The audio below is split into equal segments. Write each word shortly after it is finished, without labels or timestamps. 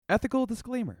Ethical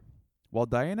disclaimer. While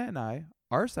Diana and I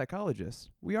are psychologists,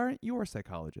 we aren't your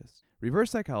psychologists.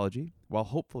 Reverse psychology, while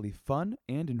hopefully fun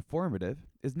and informative,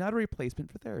 is not a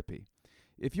replacement for therapy.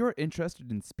 If you're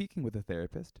interested in speaking with a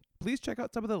therapist, please check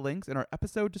out some of the links in our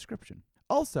episode description.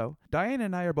 Also, Diana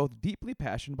and I are both deeply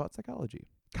passionate about psychology.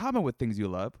 Common with things you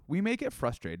love, we may get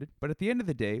frustrated, but at the end of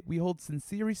the day, we hold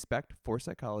sincere respect for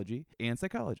psychology and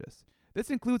psychologists. This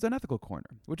includes Unethical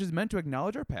Corner, which is meant to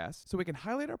acknowledge our past so we can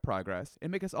highlight our progress and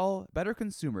make us all better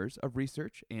consumers of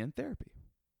research and therapy.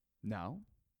 Now,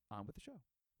 on with the show.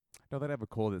 Now that I have a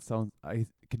cold, I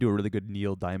can do a really good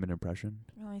Neil Diamond impression.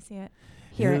 Oh, I see it.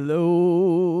 Hear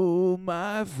Hello,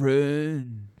 my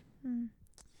friend.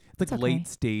 It's like okay. late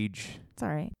stage It's all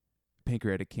right.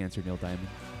 pancreatic cancer, Neil Diamond.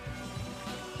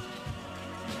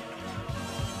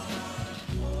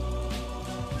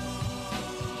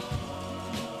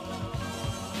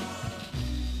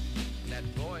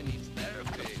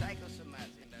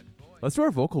 Let's do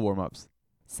our vocal warm-ups.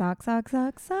 Sock, sock,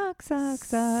 sock, sock, sock,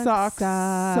 sock, Sock,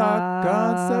 sock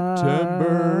on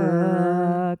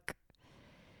September.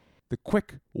 The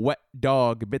quick, wet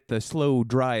dog bit the slow,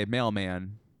 dry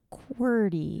mailman.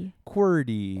 Qwerty.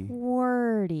 Qwerty.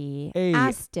 Qwerty. A-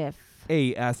 Astiff.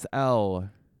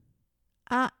 ASL.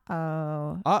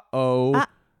 Uh-oh. Uh-oh.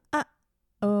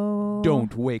 Oh.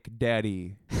 Don't wake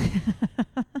daddy.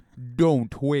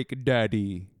 Don't wake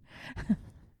daddy.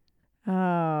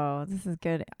 Oh, this is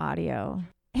good audio.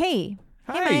 Hey.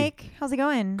 Hi. Hey, Mike. How's it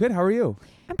going? Good, how are you?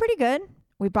 I'm pretty good.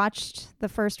 We botched the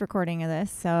first recording of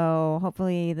this, so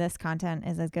hopefully this content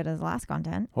is as good as the last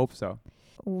content. Hope so.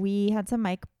 We had some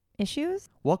mic issues.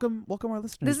 Welcome our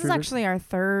listeners. This is actually our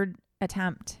third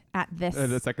attempt at this.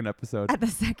 the second episode. At the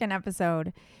second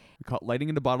episode. We caught lightning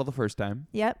in the bottle the first time.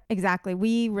 Yep, exactly.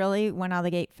 We really went out of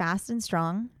the gate fast and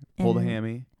strong. Pulled a and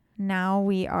hammy. Now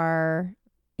we are...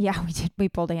 Yeah, we did. We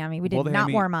pulled a hammy. We did not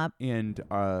hammy. warm up. And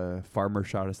farmer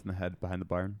shot us in the head behind the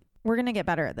barn. We're going to get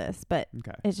better at this, but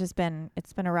Okay. it's been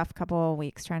a rough couple of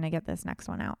weeks trying to get this next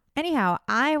one out. Anyhow,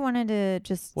 I wanted to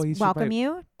just welcome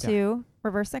you to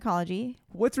Reverse Psychology.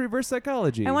 What's reverse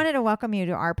psychology? I wanted to welcome you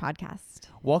to our podcast.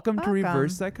 Welcome to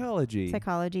Reverse Psychology.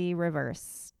 Psychology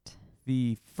Reversed.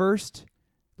 The first,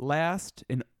 last,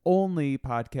 and only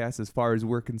podcast, as far as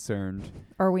we're concerned,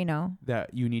 or we know,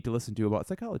 that you need to listen to about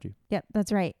psychology. Yep,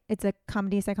 that's right. It's a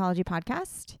comedy psychology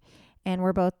podcast, and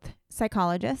we're both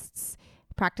psychologists,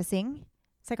 practicing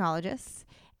psychologists,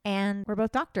 and we're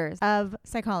both doctors of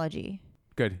psychology.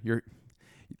 Good.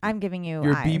 I'm giving you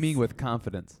You're eyes. beaming with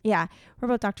confidence. Yeah, we're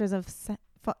both doctors of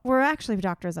we're actually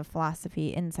doctors of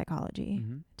philosophy in psychology.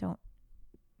 Mm-hmm. Don't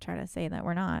try to say that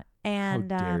we're not.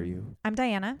 And how dare you? I'm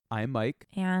Diana. I'm Mike.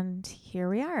 And here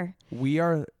we are. We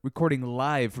are recording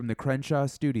live from the Crenshaw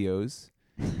Studios.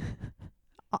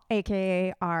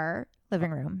 AKA our living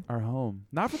room. Our home.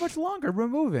 Not for much longer. We're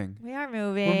moving. We are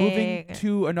moving. We're moving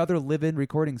to another live-in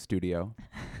recording studio.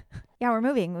 Yeah, we're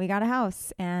moving. We got a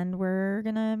house and we're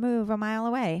going to move a mile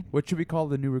away. What should we call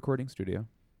the new recording studio?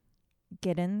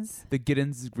 Giddens. The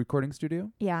Giddens recording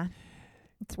studio? Yeah.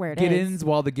 That's where it Giddens is.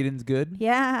 while the Giddens good?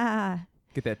 Yeah.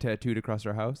 Get that tattooed across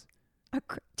our house? A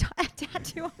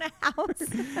tattoo on a house.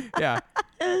 Yeah.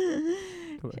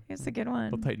 It's a good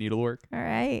one. Little tight needlework. All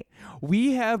right.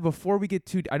 We have, before we get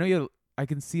to, I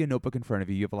can see a notebook in front of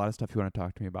you. You have a lot of stuff you want to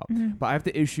talk to me about. Mm-hmm. But I have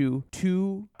to issue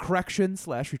 2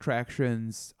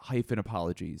 corrections/retractions hyphen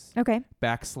apologies. Okay.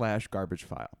 / garbage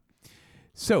file.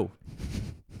 So,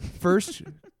 first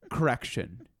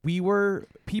correction.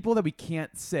 People that we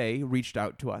can't say reached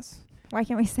out to us. Why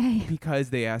can't we say? Because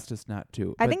they asked us not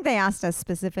to. I think they asked us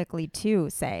specifically to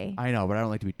say. I know, but I don't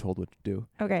like to be told what to do.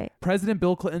 Okay. President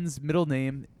Bill Clinton's middle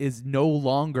name is no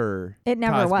longer It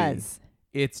never Cosby. was.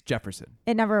 It's Jefferson.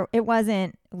 It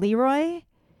wasn't Leroy.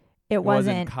 It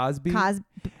wasn't Cosby.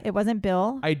 It wasn't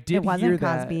Bill. I did It wasn't hear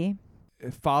Cosby.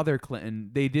 that Father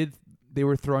Clinton, they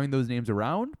were throwing those names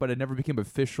around, but it never became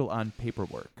official on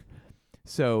paperwork.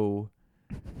 So,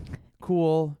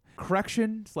 cool.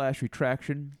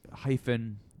 Correction/retraction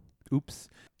hyphen oops.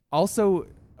 Also,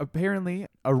 apparently,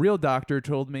 a real doctor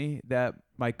told me that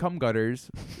my cum gutters,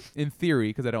 in theory,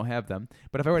 because I don't have them,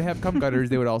 but if I were to have cum gutters,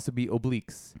 they would also be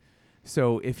obliques.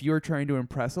 So if you're trying to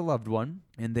impress a loved one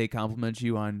and they compliment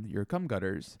you on your cum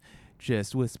gutters,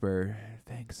 just whisper,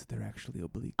 thanks, they're actually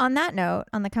oblique. On that note,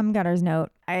 on the cum gutters note,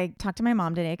 I talked to my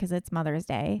mom today because it's Mother's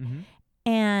Day. Mm-hmm.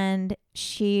 And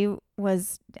she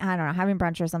was, I don't know, having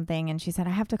brunch or something. And she said, I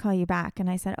have to call you back. And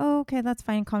I said, oh, okay, that's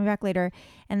fine. Call me back later.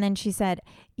 And then she said,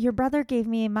 your brother gave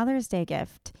me a Mother's Day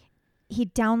gift. he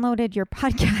downloaded your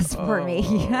podcast for me.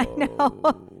 I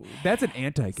know. That's an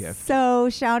anti-gift. So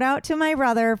shout out to my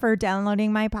brother for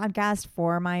downloading my podcast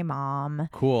for my mom.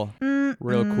 Cool.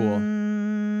 Real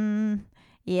cool.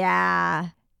 Yeah.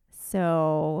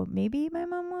 So maybe my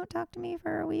mom won't talk to me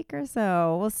for a week or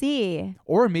so. We'll see.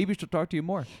 Or maybe she'll talk to you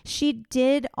more. She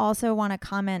did also want to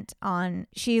comment on,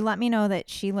 she let me know that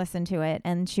she listened to it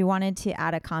and she wanted to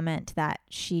add a comment that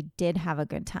she did have a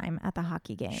good time at the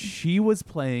hockey game. She was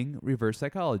playing reverse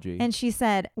psychology. And she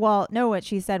said, well, no, what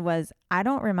she said was, I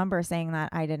don't remember saying that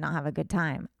I did not have a good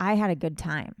time. I had a good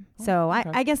time. So okay.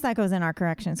 I guess that goes in our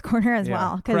corrections corner as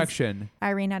well. Correction.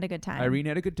 Irene had a good time. Irene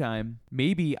had a good time.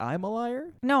 Maybe I'm a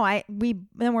liar? No,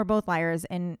 we're both liars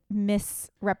and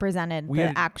misrepresented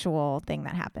the actual thing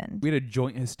that happened. We had a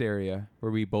joint hysteria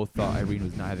where we both thought Irene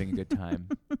was not having a good time.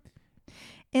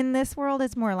 In this world,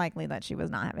 it's more likely that she was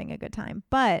not having a good time.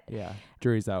 But yeah,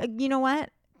 jury's out. You know what?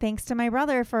 Thanks to my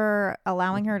brother for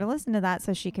allowing her to listen to that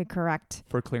so she could correct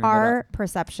for clearing our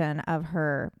perception of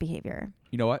her behavior.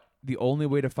 You know what? The only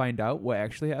way to find out what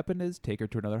actually happened is take her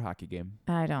to another hockey game.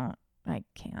 I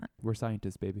can't. We're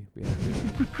scientists, baby.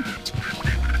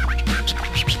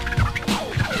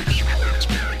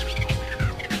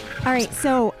 All right,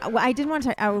 so I didn't want to.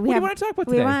 What do you want to talk about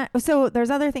today? So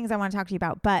there's other things I want to talk to you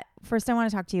about, but first I want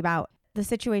to talk to you about the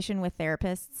situation with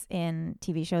therapists in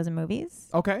TV shows and movies.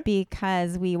 Okay.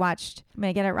 Because we watched, I'm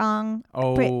going to get it wrong.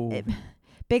 Oh.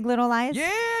 Big Little Lies. Yeah,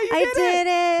 I did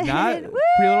it. Not Pretty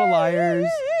Little Liars.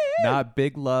 Not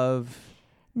Big Love.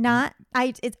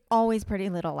 It's always Pretty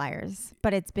Little Liars,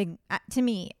 but it's big. To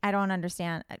me, I don't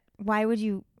understand. Why would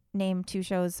you name two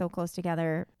shows so close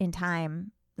together in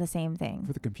time the same thing?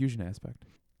 For the confusion aspect.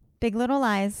 Big Little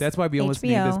Lies. That's why we almost HBO.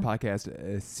 named this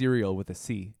podcast Serial with a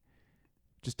C.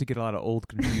 Just to get a lot of old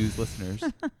confused listeners.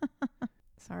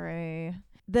 Sorry.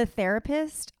 The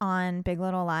therapist on Big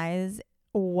Little Lies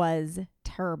was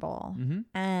terrible. Mm-hmm.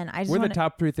 And I just What are the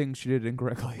top 3 things she did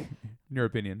incorrectly, in your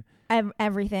opinion?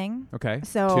 Everything. Okay.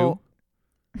 So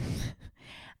 2.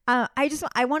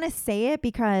 I want to say it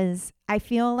because I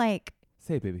feel like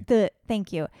say it, baby.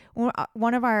 Thank you.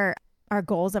 One of our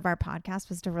goals of our podcast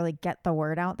was to really get the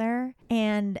word out there.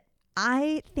 And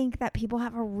I think that people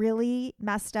have a really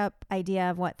messed up idea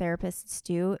of what therapists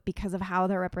do because of how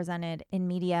they're represented in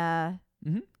media,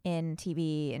 in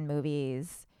TV, in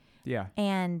movies. Yeah.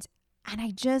 And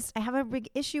I have a big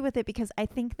issue with it because I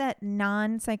think that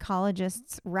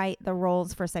non-psychologists write the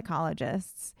roles for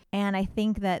psychologists. And I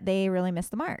think that they really miss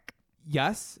the mark.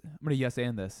 Yes. I'm going to yes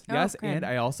and this. Yes. Okay. And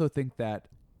I also think that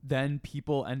then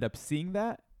people end up seeing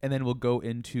that. And then we'll go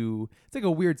into, it's like a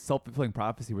weird self-fulfilling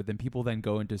prophecy where then people then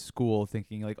go into school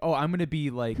thinking like, oh, I'm going to be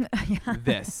like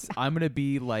this. I'm going to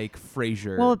be like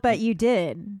Frasier. Well, but you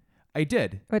did. I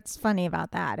did. What's funny about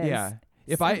that is. Yeah.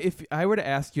 If I were to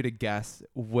ask you to guess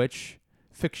which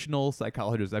fictional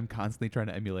psychologist I'm constantly trying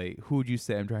to emulate, who would you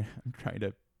say I'm trying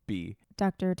to be?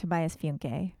 Dr. Tobias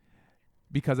Funke.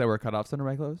 Because I wear cutoffs under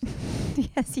my clothes?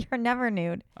 Yes, you're never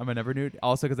nude. I'm a never nude.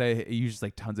 Also because I use just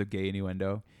like tons of gay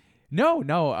innuendo. No.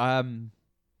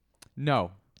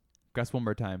 Guess one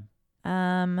more time.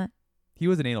 He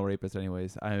was an anal rapist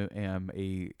anyways. I am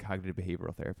a cognitive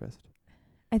behavioral therapist.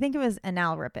 I think it was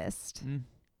anal rapist.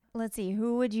 Let's see.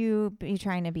 Who would you be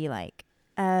trying to be like?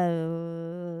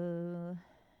 I'll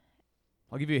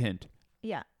give you a hint.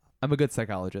 Yeah. I'm a good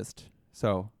psychologist.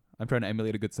 So I'm trying to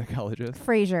emulate a good psychologist.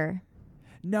 Frasier.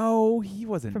 No, he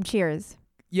wasn't. From Cheers.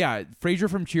 Yeah, Frasier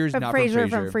from Cheers, not Frasier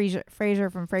from Frasier.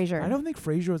 Frasier from Frasier. I don't think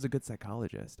Frasier was a good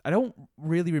psychologist. I don't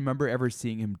really remember ever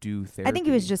seeing him do therapy. I think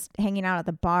he was just hanging out at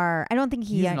the bar. I don't think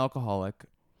he's an alcoholic,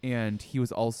 and he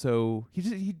was also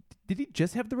did he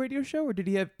just have the radio show or did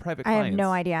he have private clients? I have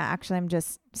no idea. Actually, I'm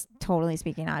just totally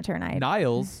speaking out of turn.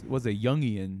 Niles was a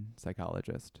Jungian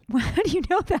psychologist. How do you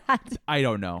know that? I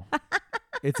don't know.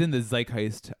 It's in the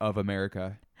zeitgeist of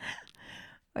America.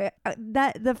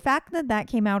 The fact that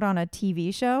came out on a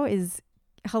TV show is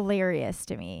hilarious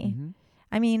to me. Mm-hmm.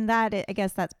 I mean, I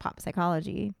guess that's pop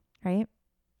psychology, right?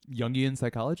 Jungian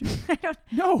psychology? I don't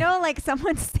know. No, like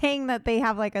someone's saying that they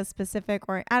have like a specific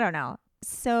or I don't know.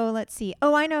 So let's see.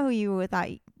 Oh, I know who you thought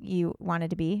you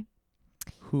wanted to be.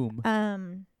 Whom?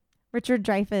 Richard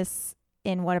Dreyfuss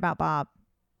in What About Bob?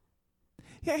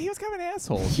 Yeah, he was kind of an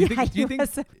asshole. Do you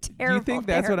think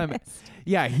that's what I'm?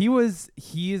 Yeah,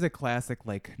 he is a classic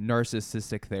like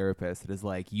narcissistic therapist that is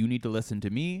like, you need to listen to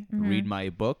me, read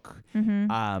my book. Mm-hmm.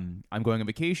 I'm going on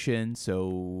vacation,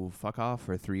 so fuck off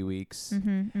for 3 weeks.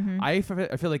 I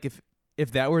feel like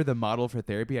if that were the model for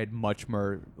therapy, I'd much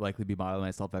more likely be modeling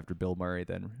myself after Bill Murray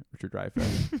than Richard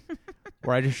Dreyfuss.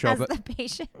 where I just show As up. the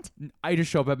patient. I just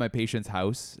show up at my patient's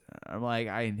house. I'm like,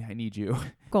 I need you.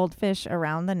 Goldfish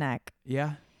around the neck.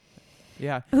 Yeah.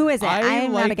 Yeah. Who is it?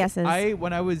 I'm out of guesses.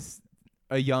 When I was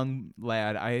a young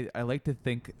lad, I like to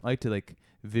like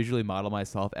visually model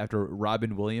myself after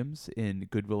Robin Williams in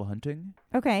Good Will Hunting.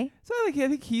 Okay. So I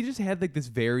think he just had like this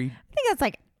very. I think that's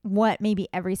like what maybe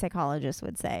every psychologist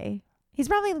would say. He's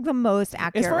probably the most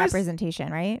accurate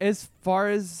representation, right? As far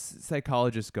as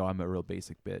psychologists go, I'm a real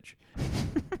basic bitch.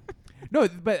 No,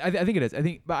 but I think it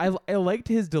is. But I liked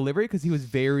his delivery because he was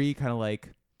very kind of like,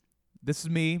 this is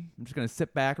me. I'm just gonna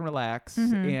sit back and relax,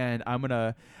 and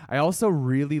I also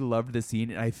really loved the scene,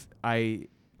 and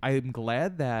I'm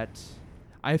glad that.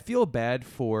 I feel bad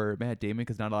for Matt Damon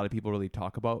because not a lot of people really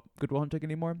talk about Good Will Hunting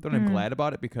anymore. But I'm glad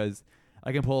about it because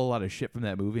I can pull a lot of shit from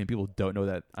that movie, and people don't know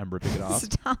that I'm ripping it off.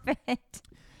 Stop it.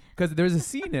 Because there's a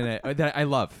scene in it that I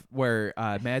love where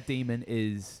Matt Damon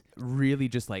is really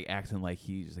just like acting like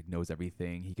he just like knows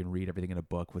everything. He can read everything in a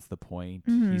book. What's the point?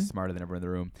 He's smarter than everyone in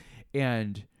the room.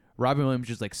 And Robin Williams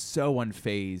just like so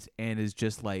unfazed and is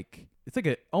just like, it's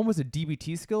like almost a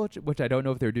DBT skill, which I don't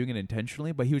know if they're doing it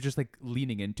intentionally, but he was just like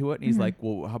leaning into it. And he's like,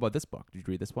 well, how about this book? Did you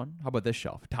read this one? How about this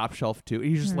shelf? Top shelf too. And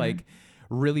he's just like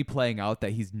really playing out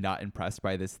that he's not impressed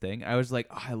by this thing. I was like,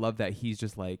 oh, I love that he's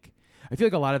just like, I feel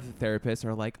like a lot of the therapists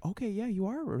are like, okay, yeah, you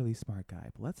are a really smart guy,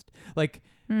 but let's like,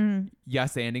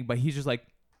 yes, anding, but he's just like,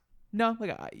 no,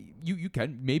 like you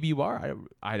can, maybe you are.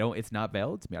 I don't, it's not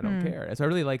valid to me. I don't care. So I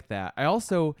really like that.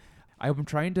 I'm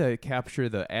trying to capture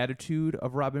the attitude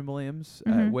of Robin Williams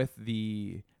with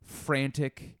the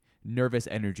frantic, nervous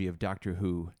energy of Doctor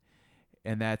Who.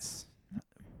 And that's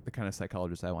the kind of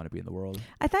psychologist I want to be in the world.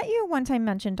 I thought you one time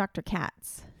mentioned Dr.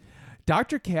 Katz.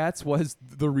 Dr. Katz was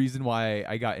the reason why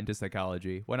I got into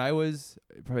psychology. When I was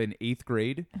probably in 8th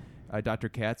grade, Dr.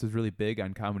 Katz was really big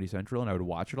on Comedy Central, and I would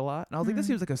watch it a lot. And I was like, this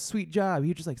seems like a sweet job.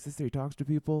 He just like sits there, he talks to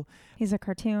people. He's a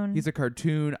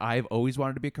cartoon. I've always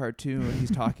wanted to be a cartoon. He's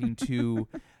talking to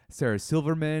Sarah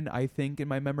Silverman, I think, in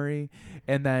my memory.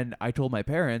 And then I told my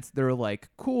parents, they were like,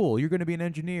 cool, you're going to be an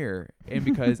engineer. And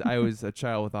because I was a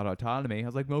child without autonomy, I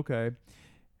was like, okay.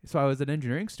 So I was an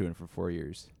engineering student for 4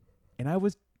 years. And I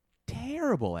was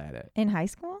terrible at it. In high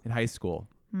school? In high school.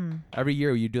 Every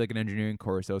year you do like an engineering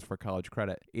course that was for college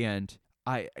credit. And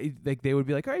I like they would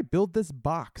be like, all right, build this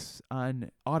box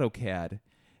on AutoCAD.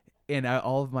 And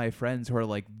all of my friends who are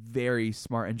like very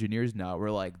smart engineers now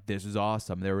were like, this is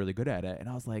awesome. They're really good at it. And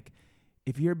I was like,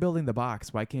 if you're building the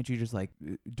box, why can't you just like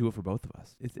do it for both of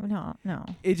us? No.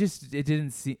 It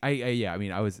didn't seem, I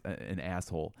mean, I was an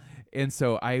asshole. And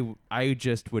so I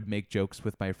just would make jokes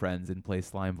with my friends and play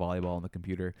slime volleyball on the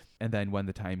computer. And then when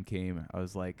the time came, I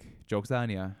was like, joke's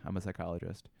on ya. I'm a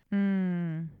psychologist.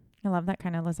 I love that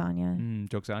kind of lasagna.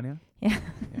 Joke's on ya? Yeah.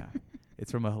 Yeah.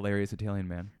 It's from a hilarious Italian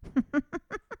man.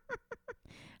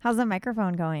 How's the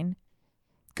microphone going?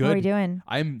 Good. What are we doing?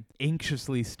 I'm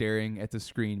anxiously staring at the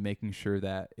screen, making sure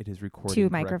that it is recording 2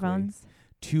 correctly. microphones?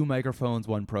 2 microphones,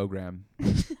 1 program.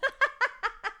 It's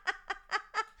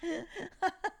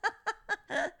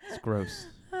gross.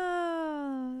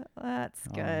 Oh, that's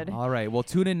good. All right. Well,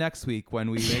 tune in next week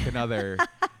when we make another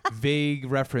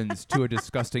vague reference to a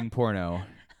disgusting porno.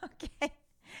 Okay.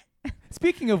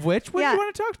 Speaking of which, what do you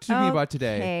want to talk to me about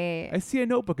today? I see a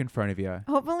notebook in front of you.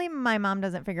 Hopefully my mom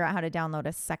doesn't figure out how to download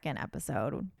a second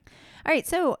episode. All right.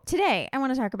 So today I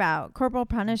want to talk about corporal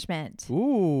punishment.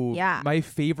 Ooh. Yeah. My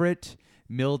favorite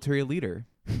military leader.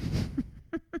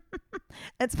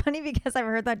 It's funny because I've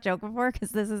heard that joke before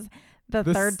because this is the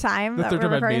third time I've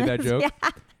made that joke. Yeah.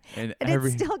 And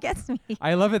it still gets me.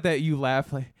 I love it that you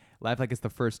laugh like it's the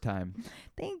first time.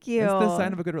 Thank you. It's the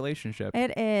sign of a good relationship.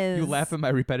 It is. You laugh at my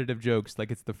repetitive jokes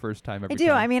like it's the first time every time. I do.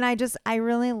 Time. I mean, I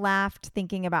really laughed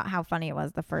thinking about how funny it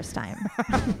was the first time.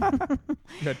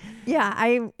 Good. Yeah,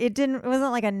 it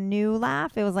wasn't like a new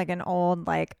laugh. It was like an old,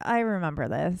 like, I remember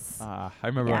this. I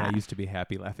remember when I used to be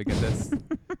happy laughing at this.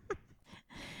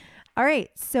 All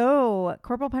right. So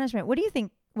corporal punishment. What do you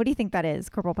think? What do you think that is,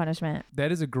 corporal punishment? That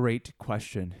is a great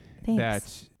question. Thanks.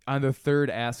 That on the third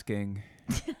asking,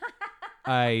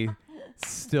 I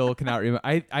still cannot remember.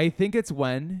 I think it's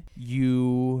when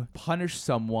you punish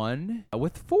someone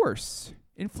with force,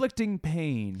 inflicting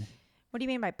pain. What do you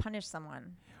mean by punish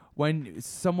someone? When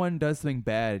someone does something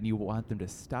bad and you want them to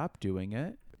stop doing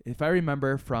it. If I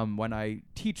remember from when I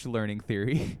teach learning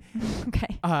theory,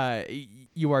 okay.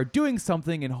 You are doing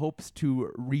something in hopes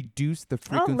to reduce the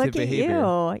frequency of behavior.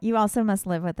 Oh, look at you. You also must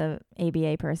live with a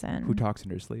ABA person. Who talks in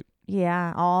her sleep.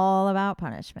 Yeah, all about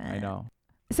punishment. I know.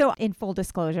 So in full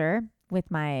disclosure,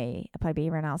 with my applied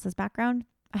behavior analysis background,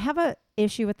 I have a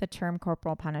issue with the term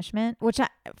corporal punishment, which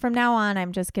from now on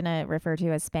I'm just going to refer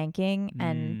to as spanking,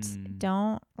 and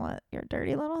don't let your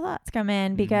dirty little thoughts come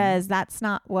in because that's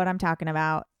not what I'm talking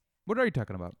about. What are you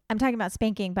talking about? I'm talking about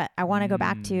spanking, but I want to go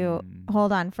back to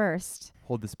hold on first.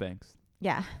 Hold the spanks.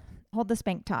 Yeah. Hold the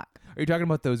spank talk. Are you talking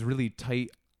about those really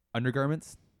tight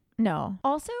undergarments? No.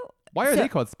 Also, why are they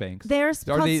called spanks? They're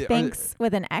called spanks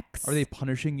with an X. Are they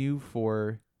punishing you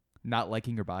for not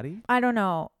liking your body? I don't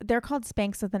know. They're called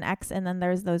spanks with an X, and then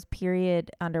there's those period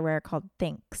underwear called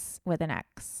thinks with an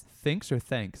X. Thinks or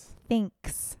thanks?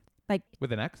 Thinks. Like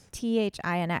with an X?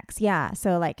 THINX. Yeah.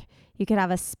 So like you could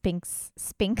have a Spinks.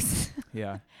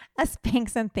 Yeah. A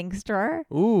Spanx and Thinks drawer.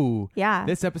 Ooh. Yeah.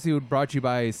 This episode brought to you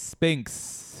by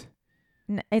Spinks.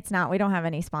 It's not. We don't have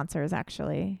any sponsors,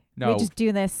 actually. No. We just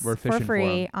do this for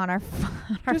free on our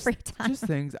free time. Just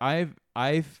things. I'm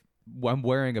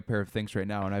wearing a pair of Thinks right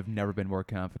now, and I've never been more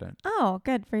confident. Oh,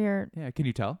 good for your... Yeah, can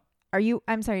you tell?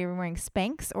 I'm sorry, you're wearing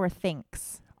Spanx or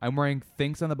Thinks? I'm wearing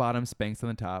Thinks on the bottom, Spanks on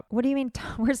the top. What do you mean?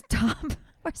 Where's top?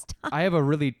 Where's top? I have a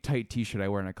really tight t-shirt I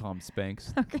wear, and I call them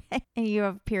Spanks. Okay. And you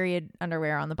have period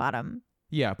underwear on the bottom.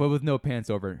 Yeah, but with no pants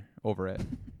over it.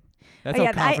 That's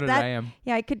how confident I am.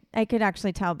 Yeah, I could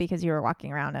actually tell because you were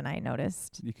walking around and I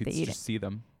noticed. You could just see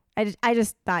them. I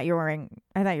just thought you were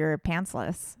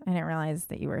pantsless. I didn't realize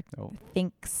that you were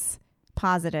Thinks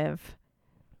positive,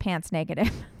 pants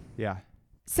negative. Yeah.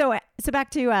 So back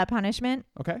to punishment.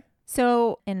 Okay.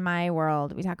 So in my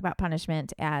world, we talk about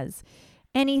punishment as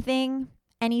anything,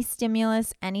 any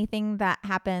stimulus, anything that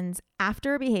happens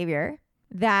after a behavior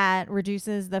that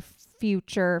reduces the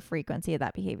future frequency of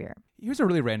that behavior. Here's a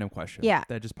really random question. Yeah.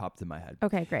 That just popped in my head.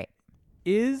 Okay, great.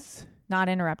 Is... Not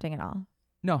interrupting at all.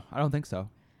 No, I don't think so.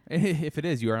 If it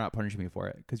is, you are not punishing me for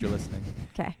it because you're listening.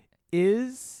 Okay.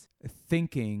 Is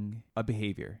thinking a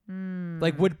behavior?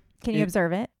 Like Can you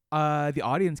observe it? The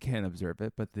audience can't observe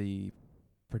it, but the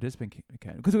participant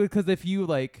can. Because if you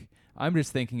I'm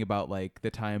just thinking about the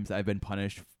times I've been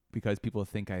punished because people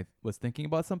think I was thinking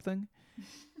about something.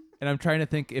 And I'm trying to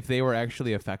think if they were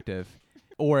actually effective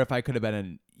or if I could have been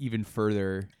an even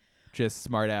further just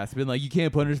smart ass. Been like, you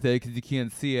can't punish that because you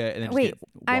can't see it. And then wait,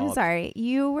 I'm sorry.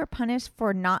 You were punished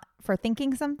for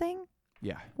thinking something?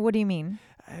 Yeah. What do you mean?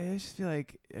 I just feel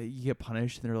like you get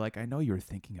punished and they're like, I know you were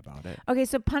thinking about it. Okay,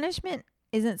 so punishment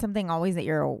isn't something always that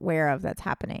you're aware of that's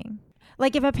happening.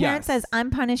 Like if a parent says, I'm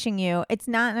punishing you, it's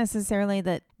not necessarily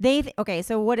that okay,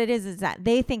 so what it is that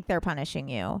they think they're punishing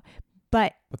you.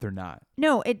 But they're not.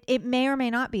 No, it may or may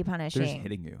not be punishing. They're just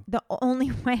hitting you. The only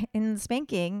way in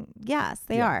spanking, yes,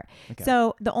 they are. Okay.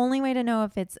 So the only way to know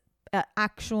if it's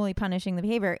actually punishing the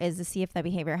behavior is to see if that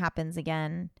behavior happens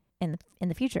again in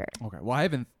the future. Okay. Well, I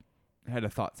haven't had a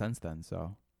thought since then,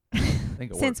 so I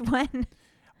think it Since worked. when?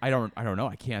 I don't know.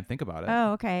 I can't think about it.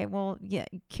 Oh, okay. Well, yeah,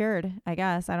 cured, I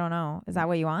guess. I don't know. Is that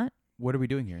what you want? What are we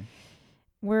doing here?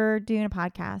 We're doing a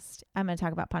podcast. I'm going to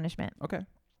talk about punishment. Okay.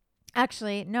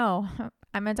 Actually, no.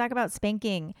 I'm going to talk about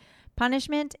spanking.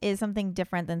 Punishment is something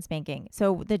different than spanking.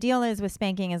 So the deal is with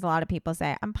spanking is a lot of people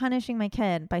say, I'm punishing my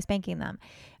kid by spanking them.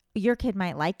 Your kid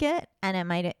might like it and it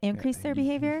might increase their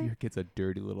behavior. Your kid's a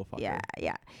dirty little fucker.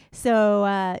 Yeah.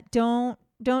 So don't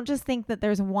just think that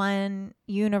there's one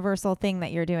universal thing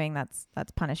that you're doing that's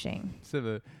punishing. So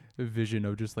the vision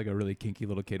of just a really kinky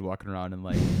little kid walking around in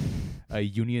a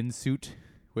union suit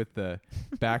with the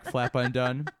back flap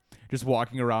undone. Just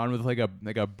walking around with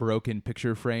a broken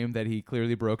picture frame that he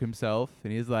clearly broke himself.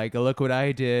 And he's like, look what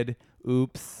I did.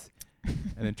 Oops.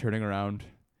 And then turning around.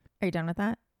 Are you done with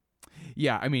that?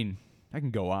 Yeah, I mean, I can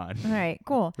go on. All right,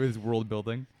 cool. With his world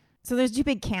building. So there's two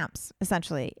big camps,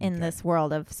 essentially, in this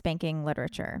world of spanking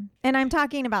literature. And I'm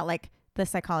talking about the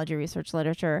psychology research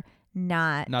literature,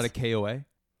 not a KOA?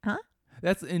 Huh?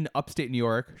 That's in upstate New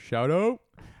York. Shout out.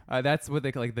 That's what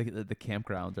they the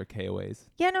campgrounds or KOAs.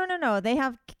 Yeah, no. They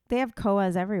have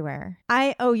KOAs everywhere.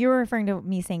 You were referring to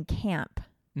me saying camp.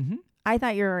 Mm-hmm. I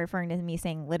thought you were referring to me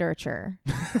saying literature.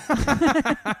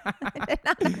 I did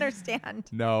not understand.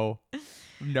 No,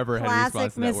 never had a response to that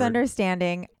Classic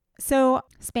misunderstanding. So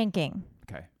spanking.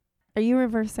 Okay. Are you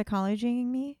reverse psychologying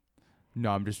me?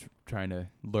 No, I'm just trying to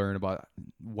learn about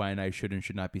when I should and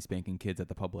should not be spanking kids at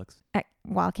the Publix.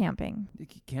 While camping.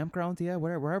 Campgrounds, yeah,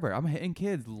 wherever. I'm hitting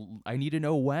kids. I need to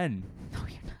know when. No,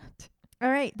 you're not.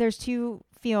 All right. There's two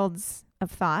fields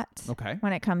of thought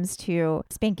when it comes to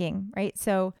spanking, right?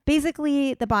 So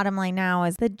basically the bottom line now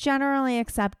is the generally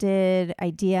accepted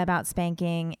idea about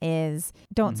spanking is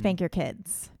don't spank your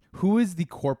kids. Who is the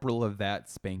corporal of that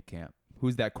spank camp?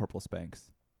 Who's that Corporal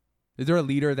Spanks? Is there a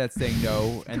leader that's saying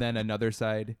no, and then another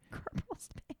side? Corporal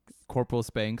Spanks. Corporal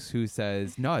Spanks who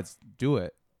says, no, do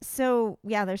it. So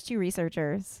yeah, there's two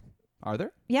researchers. Are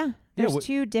there? Yeah, there's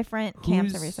two different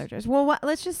camps of researchers. Well,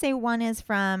 let's just say one is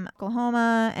from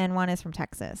Oklahoma and one is from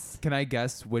Texas. Can I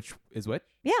guess which is which?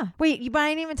 Yeah. Wait, but I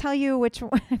didn't even tell you which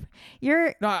one.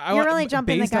 You're really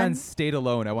jumping the gun. Based on state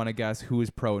alone, I want to guess who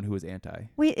is pro and who is anti.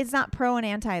 Wait, it's not pro and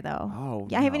anti though. Oh,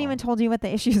 I haven't even told you what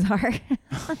the issues are.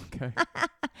 Okay.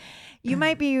 You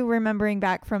might be remembering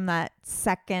back from that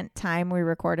second time we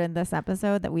recorded this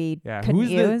episode that we couldn't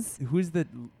use.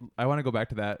 I want to go back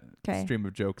to that stream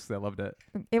of jokes. I loved it.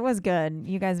 It was good.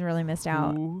 You guys really missed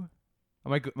out.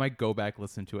 I might go back,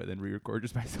 listen to it, then re-record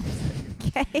just myself.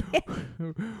 Okay.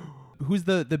 Who's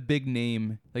the big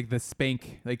name, like the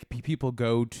spank, like people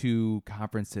go to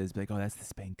conferences, be like, oh, that's the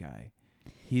spank guy.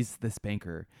 He's the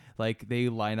spanker. Like they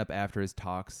line up after his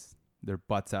talks, their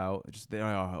butts out.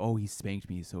 Oh, he spanked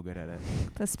me. He's so good at it.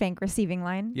 The spank receiving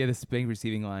line? Yeah, the spank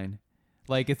receiving line.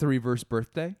 Like it's a reverse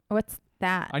birthday. What's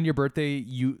that? On your birthday,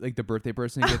 you like the birthday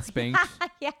person gets spanked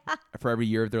for every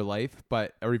year of their life,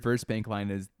 but a reverse spank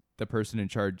line is the person in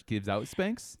charge gives out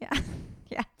spanks. Yeah.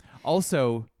 Yeah.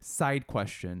 Also, side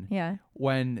question. Yeah.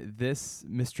 When this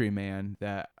mystery man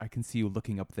that I can see you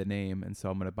looking up the name, and so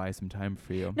I'm going to buy some time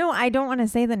for you. No, I don't want to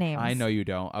say the names. I know you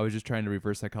don't. I was just trying to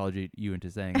reverse psychology you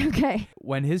into saying it. Okay.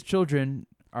 When his children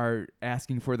are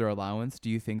asking for their allowance,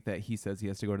 do you think that he says he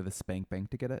has to go to the spank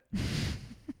bank to get it?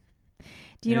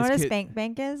 Do you know what a spank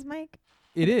bank is, Mike?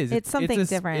 It is. It's something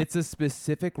different. It's a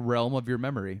specific realm of your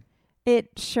memory. It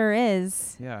sure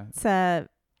is. Yeah.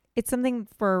 It's something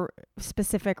for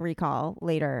specific recall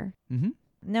later. Mm-hmm.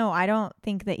 No, I don't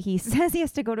think that he says he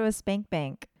has to go to a spank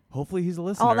bank. Hopefully he's a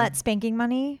listener. All that spanking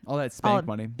money? All that spank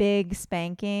money. Big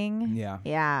spanking. Yeah.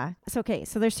 Yeah. So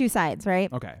there's two sides,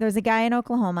 right? Okay. There's a guy in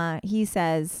Oklahoma. He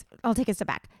says, I'll take a step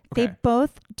back. Okay. They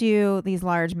both do these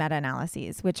large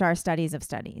meta-analyses, which are studies of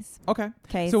studies. Okay.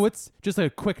 So what's just a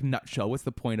quick nutshell? What's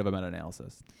the point of a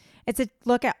meta-analysis? It's a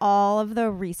look at all of the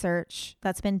research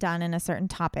that's been done in a certain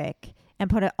topic and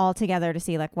put it all together to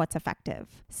see like what's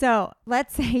effective. So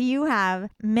let's say you have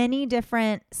many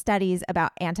different studies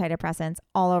about antidepressants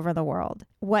all over the world.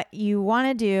 What you want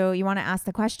to do, you want to ask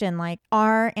the question like,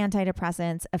 are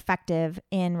antidepressants effective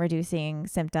in reducing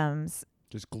symptoms?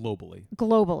 Just globally.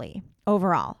 Globally,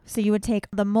 overall. So you would take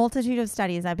the multitude of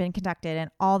studies that have been conducted in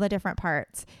all the different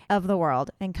parts of the world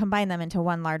and combine them into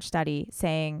one large study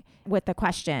saying with the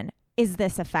question, is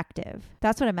this effective?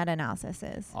 That's what a meta-analysis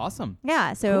is. Awesome.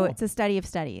 Yeah. So cool. It's a study of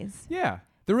studies. Yeah.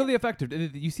 They're really effective.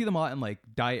 You see them a lot in like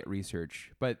diet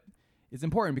research, but it's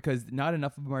important because not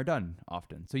enough of them are done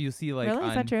often. So you'll see like really?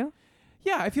 Is that true?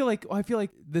 Yeah, I feel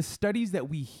like the studies that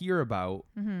we hear about,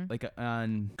 like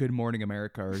on Good Morning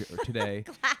America or Today,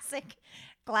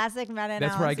 classic meta-analysis.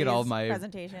 That's where I get all of my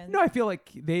presentations. No, I feel like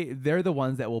they're the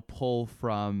ones that will pull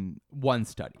from one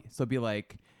study. So be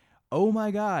like, oh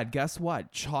my God, guess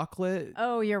what? Chocolate.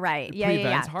 Oh, you're right.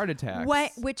 Prevents heart attacks.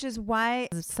 Which is why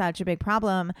it's such a big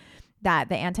problem that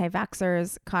the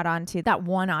anti-vaxxers caught on to that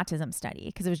one autism study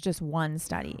because it was just one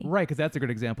study. Right, because that's a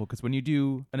good example. Because when you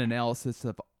do an analysis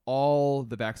of all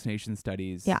the vaccination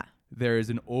studies, there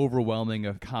is an overwhelming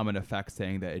of common effect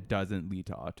saying that it doesn't lead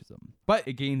to autism, but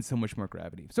it gains so much more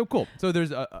gravity. So cool. So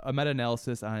there's a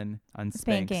meta-analysis on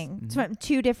spanking. Mm-hmm. So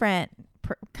two different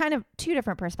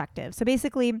perspectives. So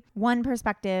basically, one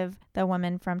perspective, the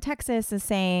woman from Texas is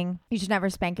saying you should never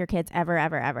spank your kids ever,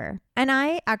 ever, ever. And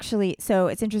I actually, so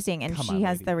it's interesting. And she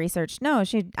has the research. No,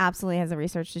 she absolutely has the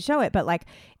research to show it. But like,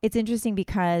 it's interesting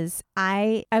because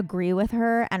I agree with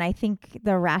her. And I think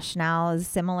the rationale is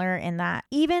similar in that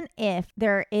even if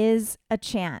there is a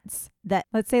chance that,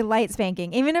 let's say light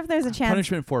spanking, even if there's a chance.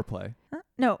 Punishment foreplay. Huh?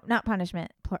 No, not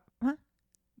punishment.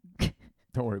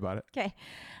 Don't worry about it. Okay.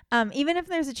 Even if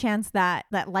there's a chance that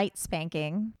light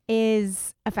spanking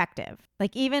is effective,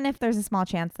 like even if there's a small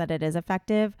chance that it is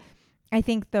effective, I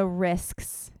think the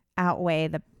risks outweigh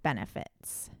the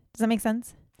benefits. Does that make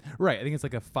sense? Right. I think it's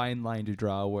like a fine line to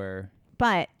draw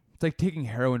but it's like taking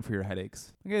heroin for your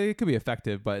headaches. It could be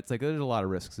effective, but it's like there's a lot of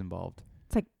risks involved.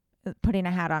 It's like putting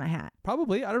a hat on a hat.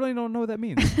 Probably. I really don't know what that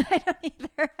means. I don't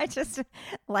either. I just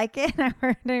like it. And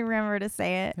I remember to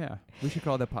say it. Yeah. We should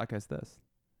call that podcast this.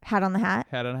 Hat on the hat?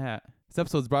 Hat on a hat. This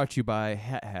episode's brought to you by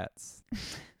Hat Hats.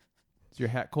 Is your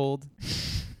hat cold?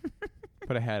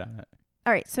 Put a hat on it.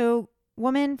 All right. So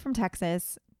woman from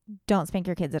Texas, don't spank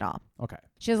your kids at all. Okay.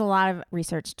 She has a lot of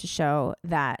research to show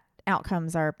that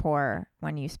outcomes are poor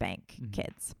when you spank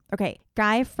kids. Okay.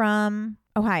 Guy from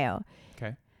Ohio.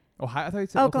 Okay. Ohio? I thought you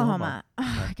said Oklahoma.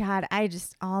 Oh, okay. God.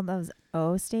 All those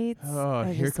O states. Oh,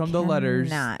 here come the letters.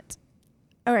 Not.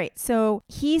 All right. So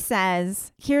he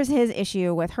says, here's his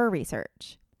issue with her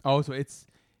research. Oh, so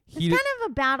It's kind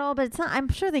of a battle, but it's not. I'm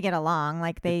sure they get along.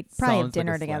 Like they probably have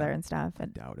dinner together and stuff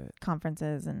at Doubt it.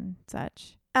 conferences and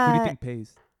such. Who do you think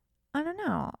pays? I don't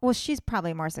know. Well, she's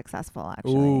probably more successful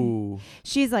actually. Ooh.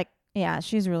 She's like, yeah,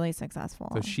 she's really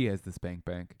successful. So she has the spank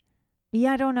bank.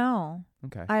 Yeah, I don't know.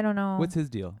 Okay. I don't know. What's his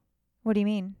deal? What do you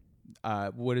mean?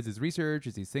 What is his research?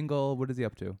 Is he single? What is he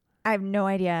up to? I have no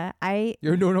idea.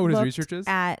 You don't know what his research is?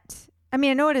 I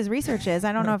know what his research is.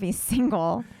 I don't know if he's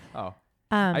single. Oh.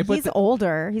 He's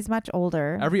older. He's much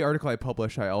older. Every article I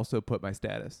publish, I also put my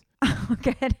status. Oh,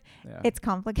 good. Yeah. It's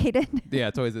complicated. Yeah,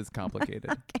 it's complicated.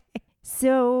 Okay.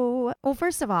 So, well,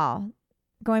 first of all,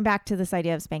 going back to this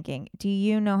idea of spanking, do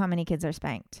you know how many kids are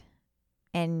spanked?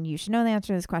 And you should know the answer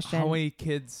to this question. How many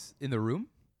kids in the room?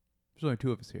 There's only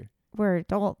 2 of us here. We're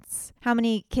adults. How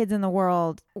many kids in the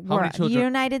world How many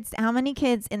children? How many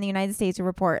kids in the United States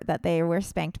report that they were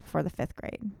spanked before the 5th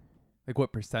grade? Like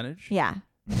what percentage? Yeah.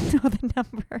 Know the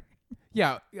number.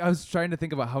 Yeah, I was trying to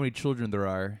think about how many children there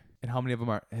are and how many of them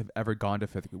have ever gone to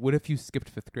 5th grade. What if you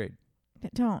skipped 5th grade?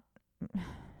 Don't.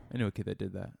 I know a kid that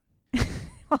did that.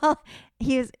 Well,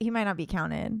 he might not be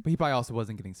counted. But he probably also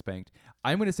wasn't getting spanked.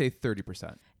 I'm going to say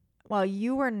 30%. Well,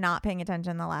 you were not paying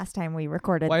attention the last time we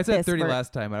recorded. Well, I said 30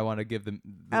 last time, and I want to give them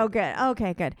oh, good.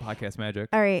 Okay, good. Podcast magic.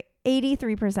 All right,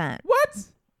 83%. What?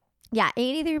 Yeah,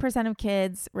 83% of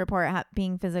kids report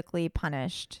being physically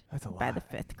punished by the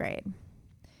 5th grade.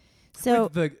 So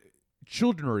like the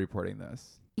children are reporting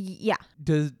this. Yeah.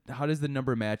 How does the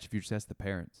number match if you just ask the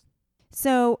parents?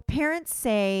 So parents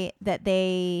say that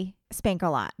they spank a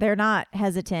lot. They're not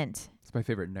hesitant. It's my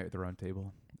favorite night at the round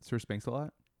table. Sir spanks a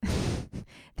lot.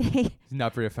 He's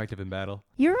not very effective in battle.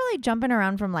 You're really jumping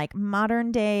around from like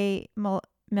modern day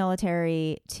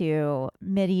military to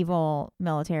medieval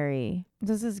military.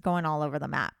 This is going all over the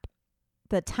map.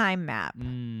 The time map.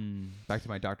 Back to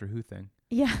my Doctor Who thing.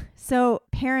 Yeah. So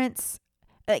parents,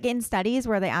 like in studies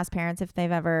where they ask parents if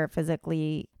they've ever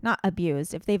physically, not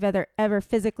abused, if they've ever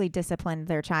physically disciplined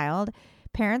their child,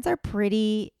 parents are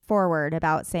pretty forward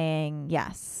about saying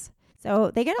yes.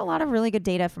 So they get a lot of really good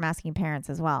data from asking parents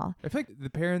as well. I feel like the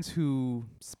parents who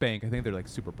spank, I think they're like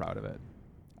super proud of it.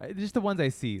 Just the ones I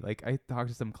see. Like I talk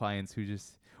to some clients who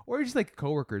just, or just like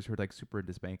coworkers who are like super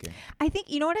into spanking. I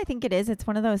think, you know what I think it is? It's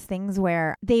one of those things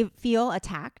where they feel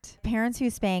attacked. Parents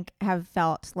who spank have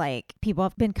felt like people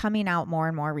have been coming out more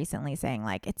and more recently saying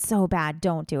like, it's so bad,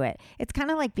 don't do it. It's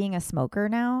kind of like being a smoker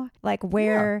now, like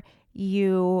where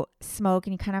you smoke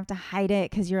and you kind of have to hide it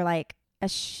because you're like,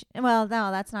 well,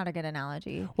 no, that's not a good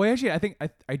analogy. Well, actually, I think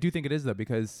I do think it is though,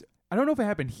 because I don't know if it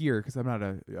happened here because I'm not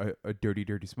a dirty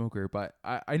smoker, but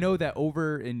I know that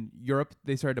over in Europe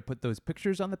they started to put those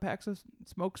pictures on the packs of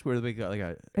smokes where they got like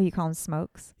a. Oh, you call them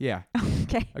smokes? Yeah.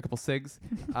 Okay. A couple cigs,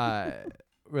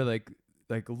 where like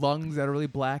lungs that are really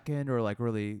blackened or like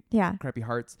really crappy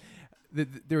hearts.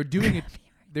 They were doing it.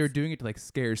 They were doing it to like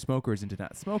scare smokers into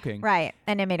not smoking. Right.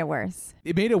 And it made it worse.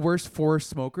 It made it worse for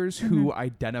smokers who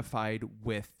identified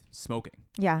with smoking.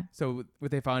 Yeah. So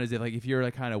what they found is that like if you're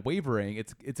like kind of wavering,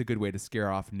 it's a good way to scare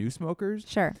off new smokers.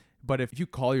 Sure. But if you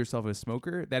call yourself a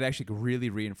smoker, that actually really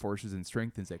reinforces and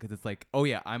strengthens it because it's like, oh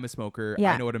yeah, I'm a smoker.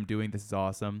 Yeah. I know what I'm doing. This is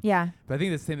awesome. Yeah. But I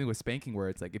think it's the same thing with spanking where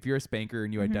it's like if you're a spanker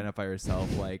and you identify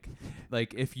yourself like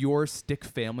if your stick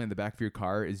family in the back of your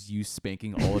car is you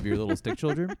spanking all of your little stick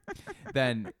children,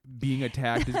 then being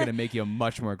attacked is going to make you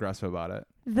much more aggressive about it.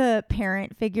 The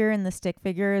parent figure and the stick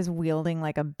figure is wielding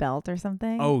like a belt or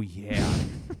something. Oh yeah.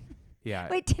 Yeah.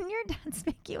 Wait, didn't your dad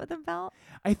spank you with a belt?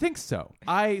 I think so.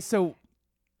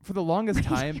 For the longest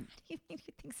time,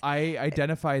 I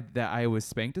identified that I was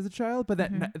spanked as a child, but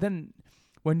then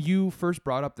when you first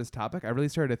brought up this topic, I really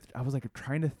started, I was like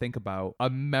trying to think about a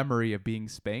memory of being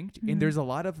spanked. And there's a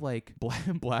lot of like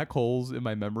black holes in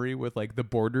my memory with like the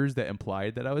borders that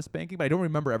implied that I was spanking, but I don't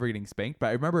remember ever getting spanked, but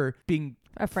I remember being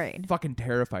afraid, fucking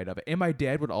terrified of it. And my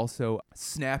dad would also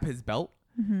snap his belt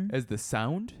as the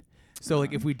sound. So,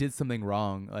 like, if we did something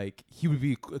wrong, like, he would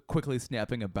be quickly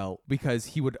snapping a belt because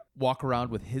he would walk around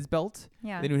with his belt.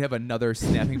 Yeah. Then he would have another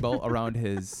snapping belt around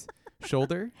his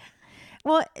shoulder.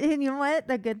 Well, and you know what?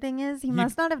 The good thing is he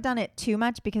must not have done it too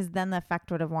much because then the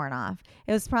effect would have worn off.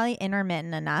 It was probably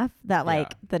intermittent enough that,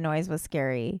 like, the noise was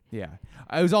scary. Yeah.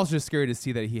 I was also just scary to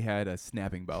see that he had a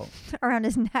snapping belt. Around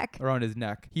his neck. Around his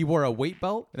neck. He wore a weight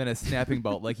belt and then a snapping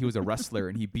belt like he was a wrestler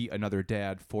and he beat another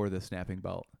dad for the snapping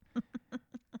belt.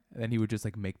 And then he would just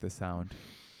like make the sound.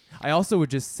 I also would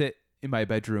just sit in my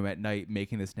bedroom at night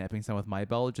making the snapping sound with my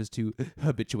belt just to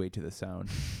habituate to the sound.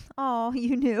 Oh,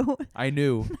 you knew. I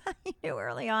knew. You knew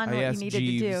early on what you needed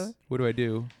to do. What do I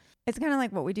do? It's kind of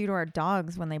like what we do to our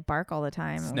dogs when they bark all the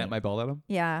time. Snap my belt at them?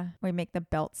 Yeah. We make the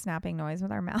belt snapping noise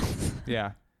with our mouths.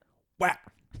 Yeah. Whack.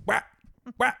 Wah,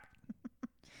 wah.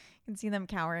 You can see them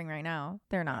cowering right now.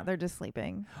 They're not. They're just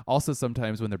sleeping. Also,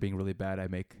 sometimes when they're being really bad, I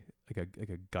make like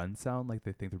a gun sound, like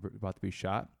they think they're about to be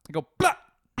shot. I go blah,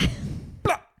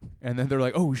 blah, and then they're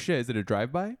like, "Oh shit, is it a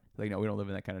drive-by?" Like, no, we don't live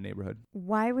in that kind of neighborhood.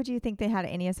 Why would you think they had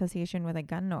any association with a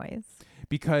gun noise?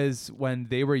 Because when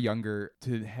they were younger,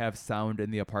 to have sound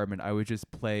in the apartment, I would just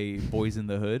play Boys in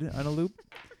the Hood on a loop.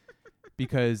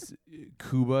 Because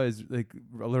Cuba is like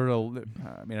a little,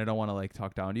 I mean, I don't want to like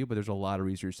talk down to you, but there's a lot of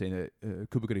research saying that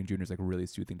Cuba Gooding Jr. is like really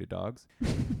soothing to dogs.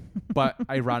 But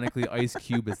ironically, Ice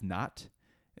Cube is not.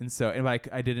 And so, and like,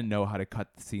 I didn't know how to cut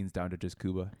the scenes down to just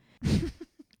Cuba.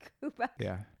 Cuba.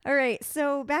 Yeah. All right.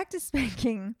 So back to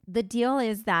spanking. The deal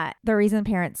is that the reason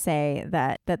parents say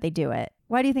that they do it.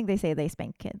 Why do you think they say they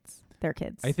spank kids? Their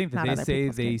kids. I think that they say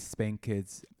they spank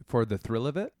kids for the thrill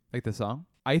of it, like the song.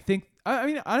 I think, I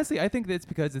mean, honestly, I think that's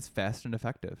because it's fast and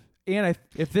effective. And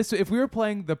if we were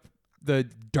playing the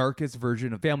darkest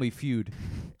version of Family Feud,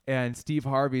 and Steve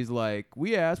Harvey's like,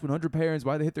 we asked 100 parents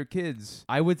why they hit their kids,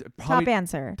 I would probably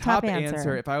top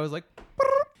answer. If I was like,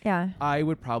 yeah, I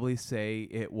would probably say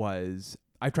it was,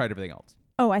 I've tried everything else.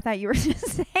 Oh, I thought you were just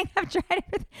saying I've tried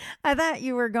everything. I thought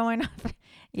you were going off.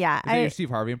 Yeah, Is that your Steve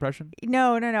Harvey impression?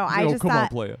 No. I just come thought, on,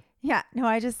 play it. Yeah, no,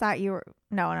 I just thought you were.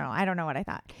 No, I don't know what I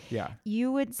thought. Yeah.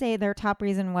 You would say their top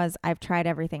reason was I've tried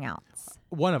everything else.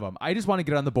 One of them. I just want to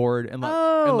get on the board and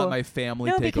let my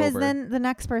family take over. No, because then the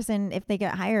next person, if they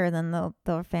get higher, then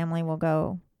the family will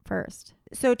go first.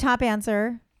 So top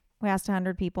answer, we asked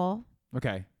 100 people.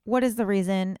 Okay. What is the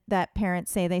reason that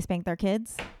parents say they spank their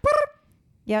kids?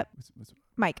 Yep.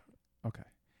 Mike. Okay.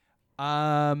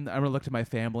 I'm gonna look to my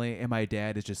family, and my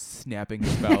dad is just snapping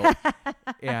his belt,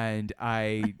 and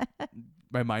my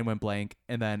mind went blank,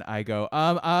 and then I go,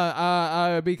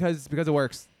 because it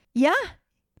works. Yeah,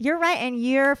 you're right, and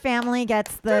your family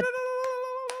gets the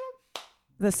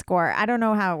score. I don't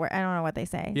know how. I don't know what they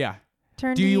say. Yeah.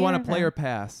 Do you want to play or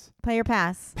pass? Play or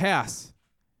pass. Pass.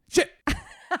 Shit.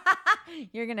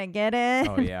 You're gonna get it.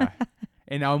 Oh yeah.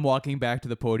 And now I'm walking back to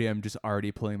the podium, just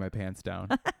already pulling my pants down.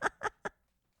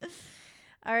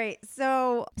 All right.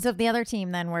 So if the other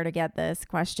team then were to get this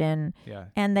question, yeah,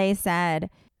 and they said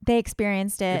they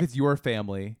experienced it. If it's your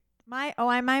family.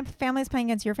 My family's playing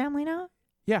against your family now?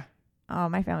 Yeah. Oh,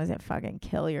 my family's gonna fucking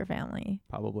kill your family.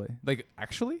 Probably. Like,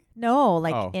 actually? No,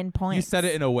 like in points. You said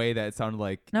it in a way that it sounded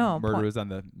like murder was on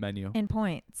the menu. In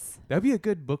points. That'd be a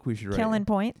good book we should write. Killing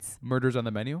points. Murders on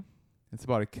the Menu. It's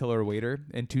about a killer waiter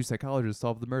and two psychologists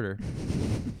solve the murder.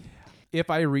 If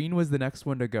Irene was the next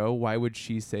one to go, why would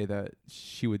she say that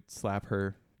she would slap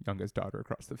her youngest daughter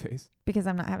across the face? Because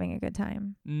I'm not having a good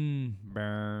time.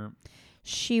 Burr.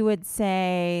 She would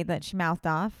say that she mouthed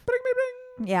off. Bring, bring,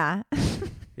 bring. Yeah.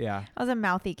 Yeah. I was a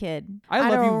mouthy kid. I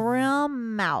love you. Real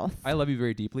mouth. I love you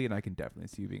very deeply, and I can definitely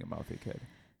see you being a mouthy kid.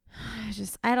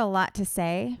 I had a lot to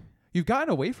say. You've gotten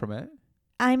away from it.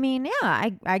 I mean, yeah,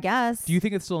 I guess. Do you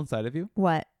think it's still inside of you?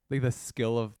 What? Like the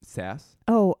skill of sass?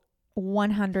 Oh,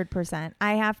 100%.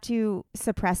 I have to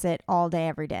suppress it all day,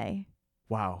 every day.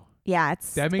 Wow. Yeah,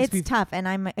 it's tough, and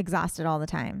I'm exhausted all the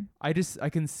time. I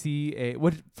can see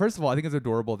first of all, I think it's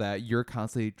adorable that you're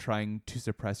constantly trying to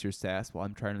suppress your sass while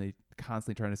I'm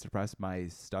constantly trying to suppress my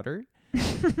stutter.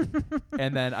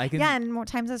 And then I can... Yeah, and more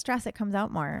times of stress, it comes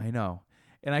out more. I know.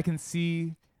 And I can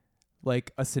see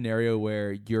like a scenario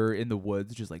where you're in the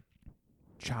woods just like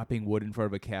chopping wood in front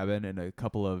of a cabin, and a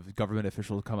couple of government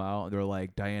officials come out and they're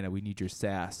like, Diana, we need your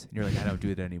sass. And you're like, I don't do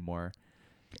it anymore.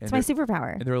 It's my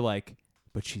superpower. And they're like,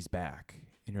 but she's back.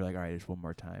 And you're like, all right, just one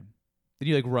more time. Then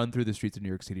you like run through the streets of New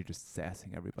York City just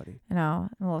sassing everybody. I know.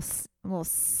 A little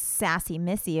sassy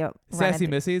Missy. Sassy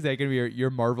Missy? Is that going to be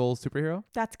your Marvel superhero?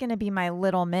 That's going to be my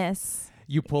little miss.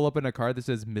 You pull up in a car that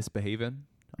says Misbehavin'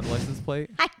 on the license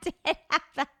plate? I did have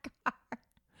that car.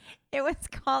 It was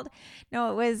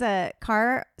a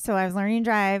car. So I was learning to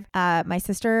drive. My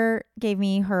sister gave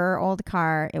me her old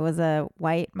car. It was a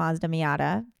white Mazda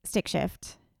Miata, stick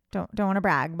shift. Don't want to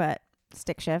brag, but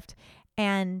stick shift.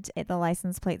 And the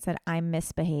license plate said, I'm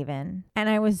misbehaving. And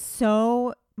I was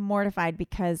so mortified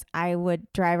because I would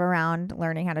drive around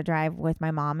learning how to drive with my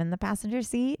mom in the passenger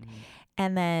seat. Mm-hmm.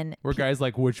 And then were guys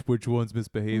like, which one's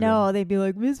misbehaving? No, they'd be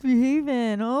like,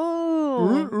 misbehaving.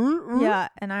 Oh, yeah.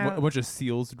 And a bunch of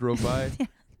seals drove by. Yeah,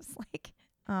 it's like,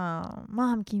 oh,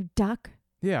 Mom, can you duck?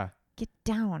 Yeah. Get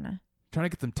down. Trying to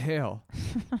get some tail.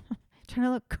 Trying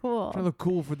to look cool. Trying to look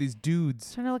cool for these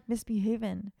dudes. Trying to look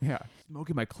misbehaving. Yeah.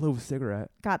 Smoking my clove cigarette.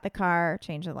 Got the car,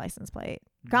 changed the license plate.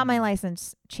 Got my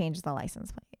license, changed the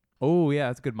license plate. Oh, yeah.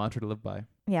 That's a good mantra to live by.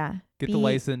 Yeah. Get the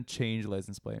license, change the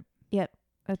license plate. Yep.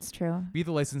 That's true. Be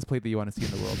the license plate that you want to see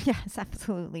in the world. Yes,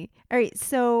 absolutely. All right.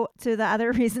 So the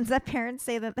other reasons that parents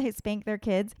say that they spank their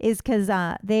kids is because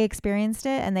they experienced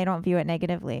it and they don't view it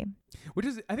negatively. Which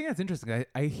is, I think that's interesting.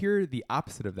 I hear the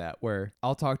opposite of that, where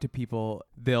I'll talk to people,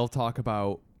 they'll talk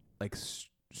about like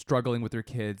struggling with their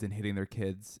kids and hitting their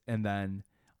kids, and then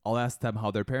I'll ask them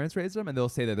how their parents raised them, and they'll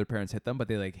say that their parents hit them, but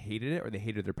they like hated it or they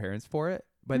hated their parents for it.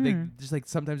 But they just like,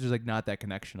 sometimes there's like not that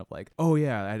connection of like, oh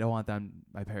yeah, I don't want them,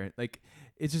 my parent. Like,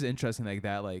 it's just interesting, like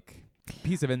that like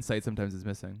piece of insight sometimes is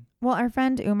missing. Well, our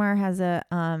friend Umar has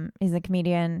he's a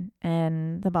comedian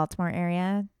in the Baltimore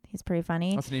area. He's pretty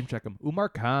funny. Let's name check him. Umar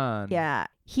Khan. Yeah.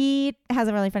 He has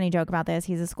a really funny joke about this.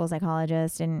 He's a school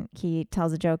psychologist, and he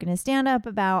tells a joke in his stand-up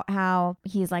about how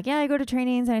he's like, yeah, I go to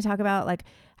trainings and I talk about like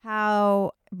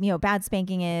how, bad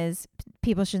spanking is.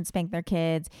 People shouldn't spank their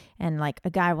kids. And like a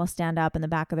guy will stand up in the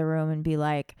back of the room and be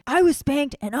like, I was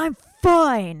spanked and I'm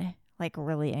fine. Like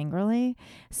really angrily.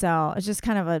 So it's just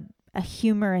kind of a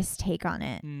humorous take on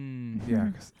it. Yeah.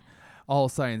 'Cause all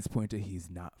signs point to he's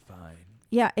not fine.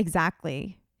 Yeah,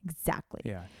 exactly.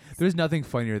 Yeah. There's nothing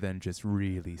funnier than just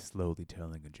really slowly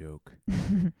telling a joke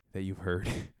that you've heard.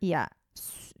 Yeah.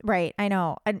 Right. I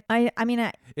know. I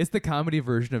mean, it's the comedy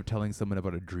version of telling someone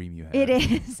about a dream you had. It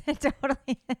is. It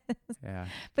totally is. Yeah.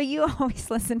 But you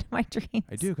always listen to my dreams.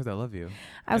 I do, because I love you.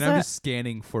 And I'm just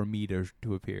scanning for me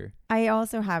to appear. I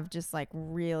also have just like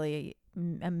really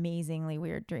amazingly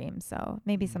weird dreams. So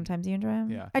maybe sometimes you enjoy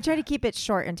them. Yeah. I try to keep it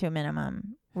short and to a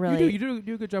minimum. Really. You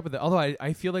do a good job with it. Although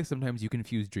I feel like sometimes you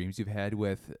confuse dreams you've had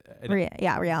with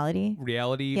reality.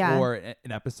 Or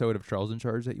an episode of Charles in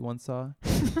Charge that you once saw.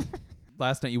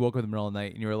 Last night you woke up in the middle of the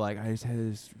night and you were like, I just had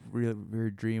this really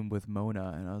weird dream with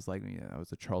Mona. And I was like, yeah, that was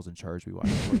the Charles in Charge we watched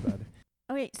before bed.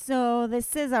 Okay, so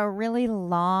this is a really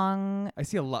long... I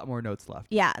see a lot more notes left.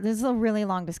 Yeah, this is a really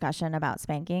long discussion about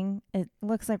spanking. It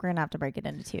looks like we're going to have to break it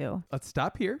into two. Let's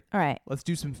stop here. All right. Let's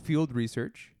do some field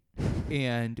research.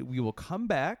 And we will come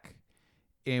back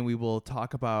and we will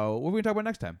talk about... What are we going to talk about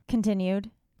next time? Continued.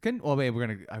 Well,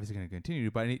 we're obviously going to continue.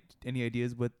 But any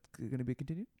ideas what's going to be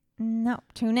continued? No.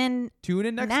 Tune in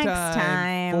next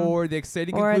time for the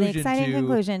exciting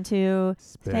conclusion to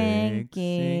spanking.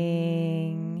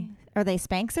 Are they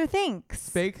spanks or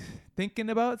thinks? Thinking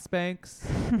about spanks.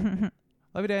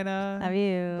 Love you, Dana. Love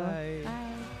you. Bye. Bye.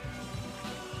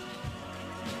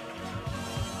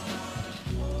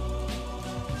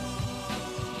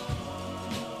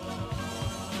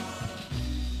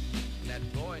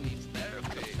 That boy needs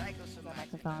therapy.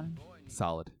 Microphone.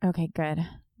 Solid. Okay, good.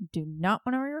 Do not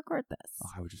want to re-record this. Oh,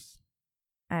 I would just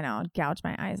I know, gouge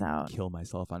my eyes out. kill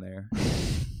myself on air.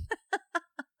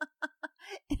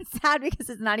 It's sad because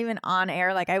it's not even on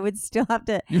air. Like I would still have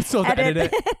to You still have to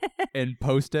edit it and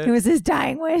post it. It was his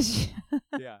dying wish.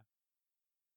 Yeah.